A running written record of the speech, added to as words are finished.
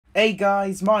Hey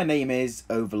guys, my name is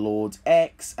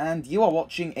OverlordX and you are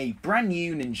watching a brand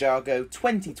new Ninjago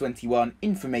 2021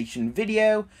 information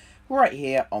video right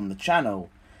here on the channel.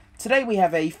 Today we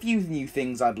have a few new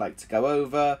things I'd like to go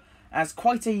over, as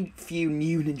quite a few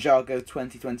new Ninjago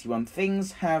 2021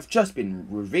 things have just been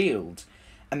revealed,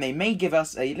 and they may give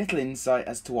us a little insight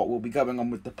as to what will be going on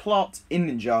with the plot in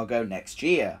Ninjago next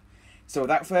year. So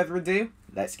without further ado,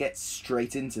 let's get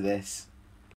straight into this.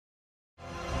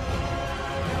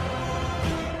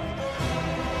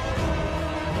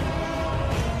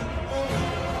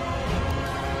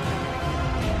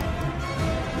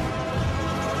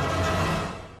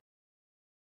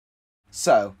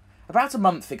 So, about a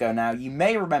month ago now, you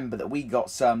may remember that we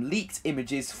got some leaked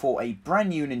images for a brand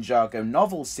new Ninjago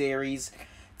novel series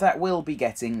that we'll be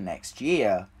getting next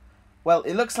year. Well,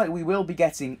 it looks like we will be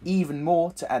getting even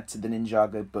more to add to the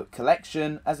Ninjago book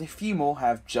collection, as a few more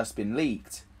have just been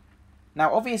leaked.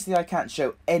 Now, obviously I can't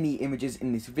show any images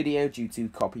in this video due to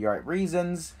copyright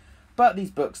reasons, but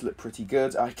these books look pretty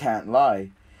good, I can't lie.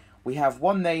 We have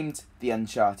one named The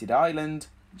Uncharted Island,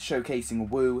 showcasing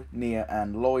Wu, Nia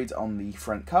and Lloyd on the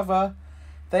front cover.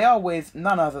 They are with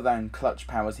none other than Clutch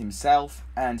Powers himself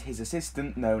and his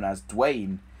assistant known as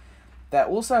Dwayne. There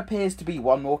also appears to be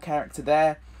one more character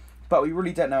there, but we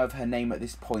really don't know of her name at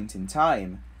this point in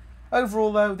time.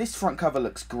 Overall though, this front cover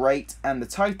looks great and the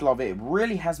title of it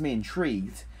really has me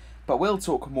intrigued, but we'll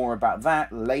talk more about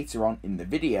that later on in the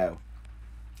video.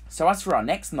 So as for our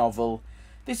next novel,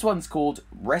 this one's called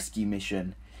Rescue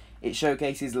Mission. It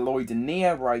showcases Lloyd and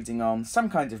Nia riding on some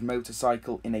kind of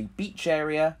motorcycle in a beach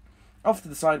area. Off to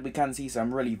the side we can see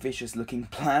some really vicious looking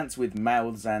plants with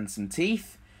mouths and some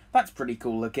teeth. That's pretty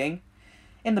cool looking.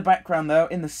 In the background though,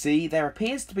 in the sea, there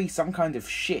appears to be some kind of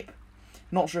ship.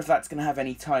 Not sure if that's going to have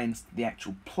any tie-ins to the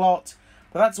actual plot,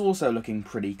 but that's also looking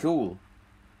pretty cool.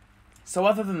 So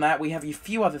other than that, we have a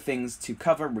few other things to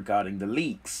cover regarding the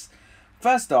leaks.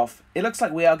 First off, it looks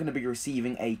like we are going to be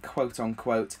receiving a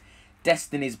quote-unquote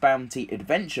Destiny's Bounty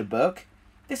adventure book.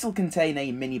 This will contain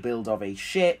a mini build of a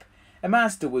ship, a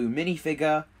Master Wu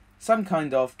minifigure, some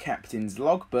kind of captain's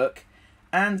logbook,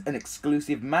 and an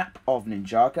exclusive map of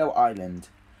Ninjago Island.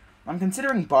 I'm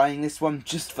considering buying this one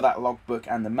just for that logbook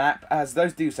and the map, as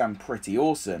those do sound pretty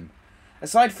awesome.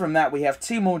 Aside from that, we have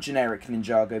two more generic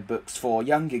Ninjago books for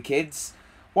younger kids.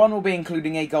 One will be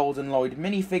including a Golden Lloyd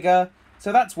minifigure,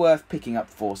 so that's worth picking up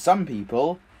for some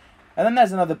people. And then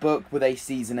there's another book with a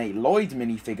Season 8 Lloyd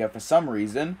minifigure for some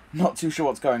reason. Not too sure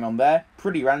what's going on there.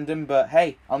 Pretty random, but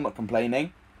hey, I'm not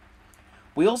complaining.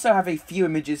 We also have a few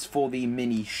images for the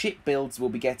mini ship builds we'll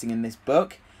be getting in this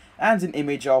book, and an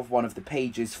image of one of the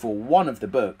pages for one of the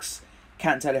books.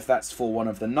 Can't tell if that's for one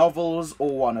of the novels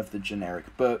or one of the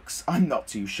generic books. I'm not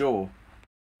too sure.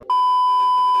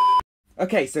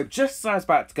 Okay, so just as I was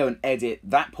about to go and edit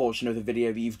that portion of the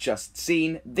video that you've just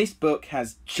seen, this book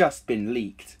has just been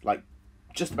leaked, like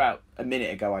just about a minute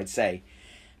ago I'd say.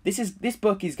 This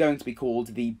book is going to be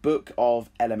called The Book of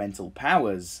Elemental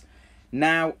Powers.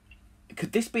 Now,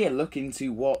 could this be a look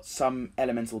into what some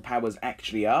elemental powers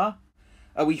actually are?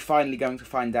 Are we finally going to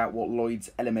find out what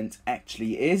Lloyd's element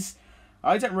actually is?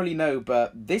 I don't really know,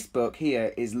 but this book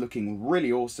here is looking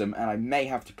really awesome and I may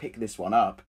have to pick this one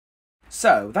up.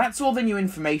 So, that's all the new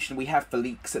information we have for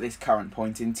leaks at this current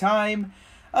point in time.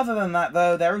 Other than that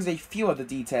though, there is a few other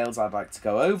details I'd like to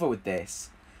go over with this.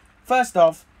 First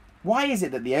off, why is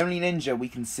it that the only ninja we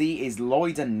can see is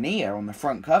Lloyd and Nia on the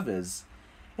front covers?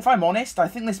 If I'm honest, I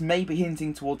think this may be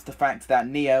hinting towards the fact that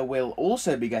Nia will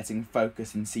also be getting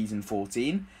focus in Season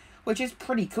 14, which is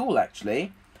pretty cool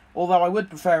actually, although I would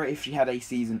prefer it if she had a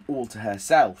season all to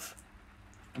herself.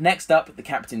 Next up, the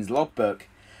Captain's Logbook.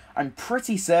 I'm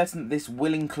pretty certain that this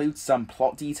will include some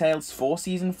plot details for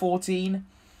Season 14.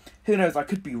 Who knows, I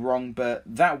could be wrong, but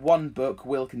that one book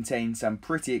will contain some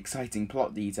pretty exciting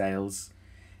plot details.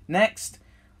 Next,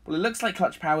 well, it looks like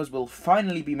Clutch Powers will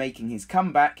finally be making his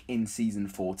comeback in Season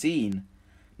 14.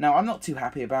 Now, I'm not too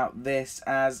happy about this,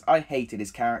 as I hated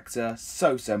his character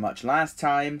so much last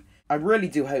time. I really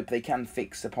do hope they can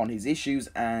fix upon his issues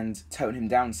and tone him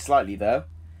down slightly though.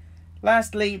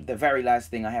 Lastly, the very last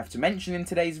thing I have to mention in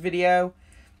today's video,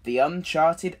 the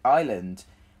Uncharted Island.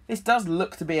 This does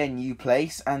look to be a new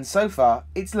place, and so far,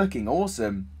 it's looking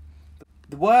awesome.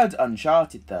 The word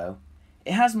Uncharted though,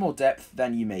 it has more depth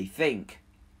than you may think.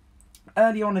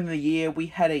 Early on in the year, we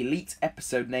had a leaked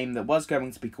episode name that was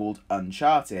going to be called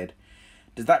Uncharted.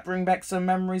 Does that bring back some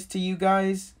memories to you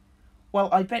guys? Well,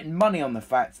 I bet money on the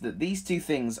fact that these two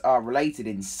things are related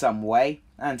in some way,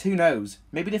 and who knows,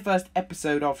 maybe the first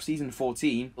episode of Season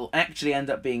 14 will actually end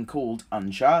up being called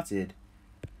Uncharted.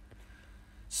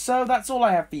 So that's all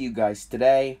I have for you guys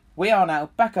today. We are now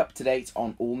back up to date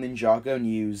on all Ninjago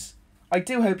news. I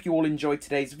do hope you all enjoyed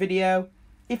today's video.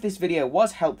 If this video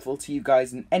was helpful to you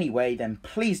guys in any way, then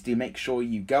please do make sure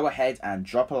you go ahead and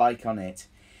drop a like on it.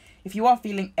 If you are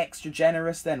feeling extra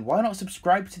generous, then why not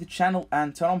subscribe to the channel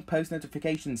and turn on post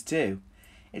notifications too.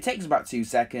 It takes about 2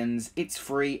 seconds, it's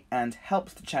free and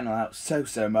helps the channel out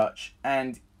so much,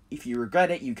 and if you regret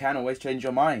it, you can always change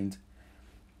your mind.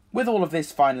 With all of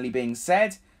this finally being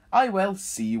said, I will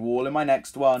see you all in my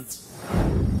next one.